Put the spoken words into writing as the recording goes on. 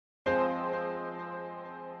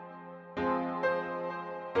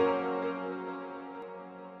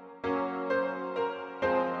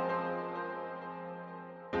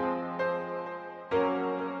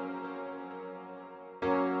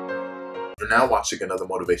You're now watching another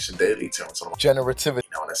Motivation Daily channel. Generativity.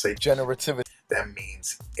 Now, when I say Generativity. that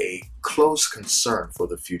means a close concern for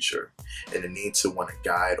the future and a need to want to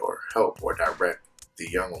guide or help or direct the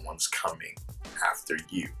younger ones coming after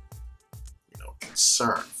you.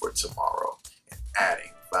 Concern for tomorrow and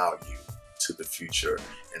adding value to the future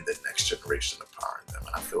and the next generation, empowering them.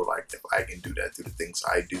 And I feel like if I can do that through the things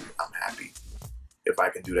I do, I'm happy. If I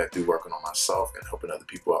can do that through working on myself and helping other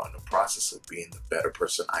people out in the process of being the better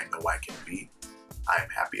person I know I can be, I am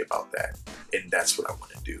happy about that. And that's what I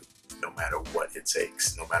want to do, no matter what it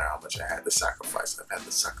takes, no matter how much I had to sacrifice. I've had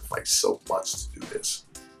to sacrifice so much to do this,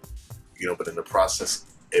 but in the process,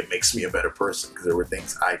 it makes me a better person because there were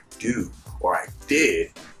things I do or I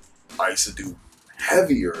used to do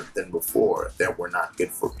heavier than before that were not good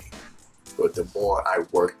for me. But the more I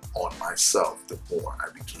worked on myself, the more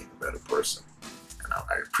I became a better person. And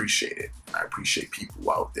I appreciate it. I appreciate people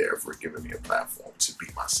out there for giving me a platform to be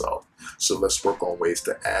myself. So let's work on ways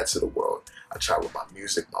to add to the world. I try with my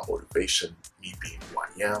music, my motivation, me being who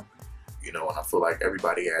I am. And I feel like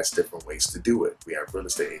everybody has different ways to do it. We have real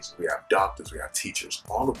estate agents, we have doctors, we have teachers.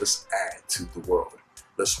 All of us add to the world.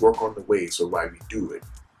 Let's work on the ways of why we do it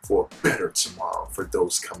for a better tomorrow for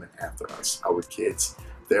those coming after us, our kids,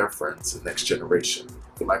 their friends, the next generation.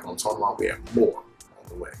 I feel like on Tonalon, we have more on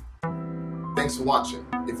the way. Thanks for watching.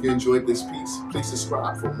 If you enjoyed this piece, please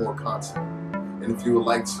subscribe for more content. And if you would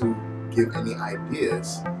like to give any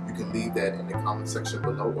ideas, you can leave that in the comment section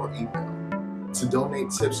below or email. To donate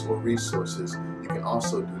tips or resources, you can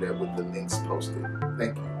also do that with the links posted.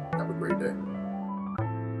 Thank you. Have a great day.